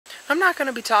I'm not going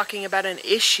to be talking about an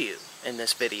issue in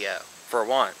this video, for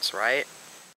once, right?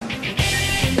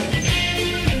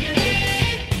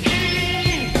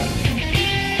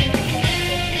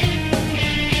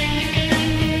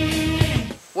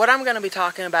 What I'm going to be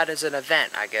talking about is an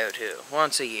event I go to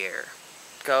once a year.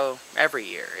 Go every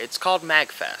year. It's called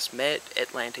MAGFest,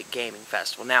 Mid-Atlantic Gaming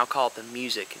Festival, now called the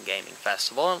Music and Gaming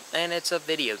Festival, and it's a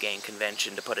video game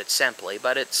convention, to put it simply,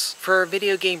 but it's for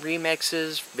video game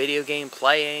remixes, video game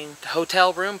playing,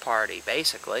 hotel room party,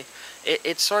 basically.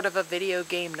 It's sort of a video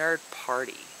game nerd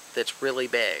party that's really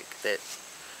big, that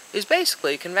is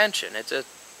basically a convention. It's a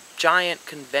giant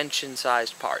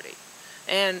convention-sized party,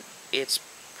 and it's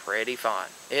pretty fun.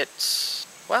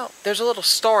 Well, there's a little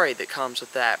story that comes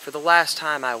with that for the last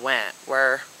time I went,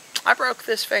 where I broke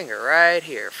this finger right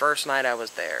here. First night I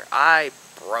was there. I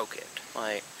broke it.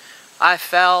 I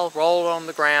fell, rolled on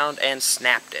the ground, and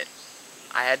snapped it.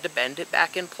 I had to bend it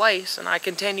back in place, and I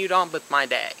continued on with my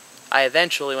day. I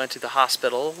eventually went to the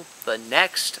hospital the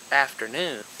next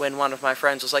afternoon when one of my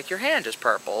friends was like, "Your hand is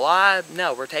purple."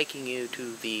 No, we're taking you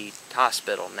to the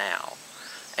hospital now.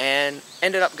 And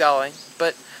ended up going,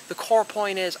 but the core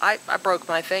point is I broke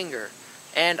my finger,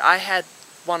 and I had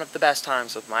one of the best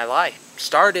times of my life.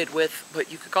 Started with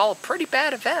what you could call a pretty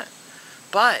bad event,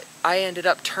 but I ended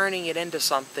up turning it into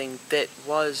something that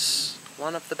was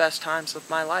one of the best times of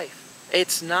my life.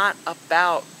 It's not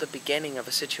about the beginning of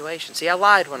a situation. See, I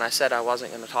lied when I said I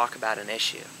wasn't going to talk about an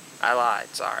issue. I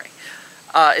lied, sorry.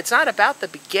 It's not about the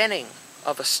beginning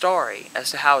of a story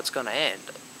as to how it's going to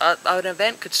end. An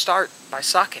event could start by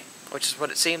sucking, which is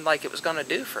what it seemed like it was going to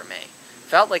do for me.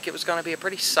 Felt like it was going to be a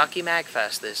pretty sucky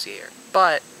MAGFest this year.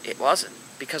 But it wasn't,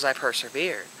 because I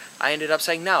persevered. I ended up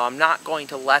saying, no, I'm not going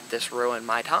to let this ruin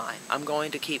my time. I'm going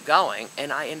to keep going,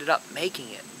 and I ended up making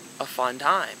it a fun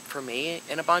time for me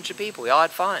and a bunch of people. We all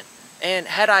had fun. And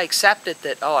had I accepted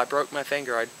that, oh, I broke my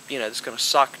finger, this is going to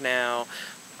suck now,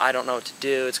 I don't know what to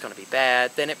do, it's going to be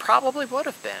bad, then it probably would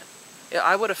have been.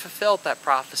 I would have fulfilled that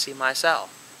prophecy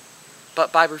myself.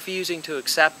 But by refusing to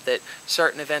accept that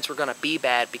certain events were going to be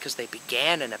bad because they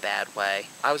began in a bad way,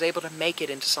 I was able to make it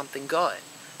into something good.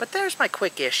 But there's my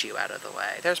quick issue out of the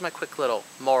way. There's my quick little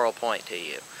moral point to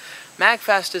you.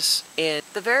 MAGFest is in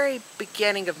the very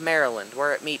beginning of Maryland,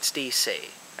 where it meets D.C.,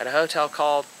 at a hotel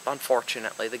called,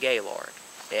 unfortunately, the Gaylord.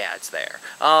 Yeah, it's there.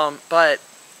 But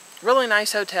really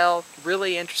nice hotel,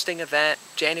 really interesting event,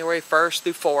 January 1st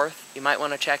through 4th. You might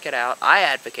want to check it out. I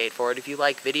advocate for it if you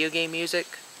like video game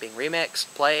music, being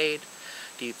remixed, played,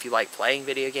 if you like playing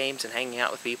video games and hanging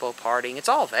out with people, partying, it's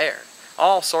all there.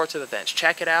 All sorts of events.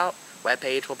 Check it out.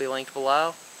 Webpage will be linked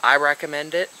below. I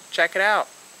recommend it. Check it out.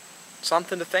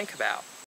 Something to think about.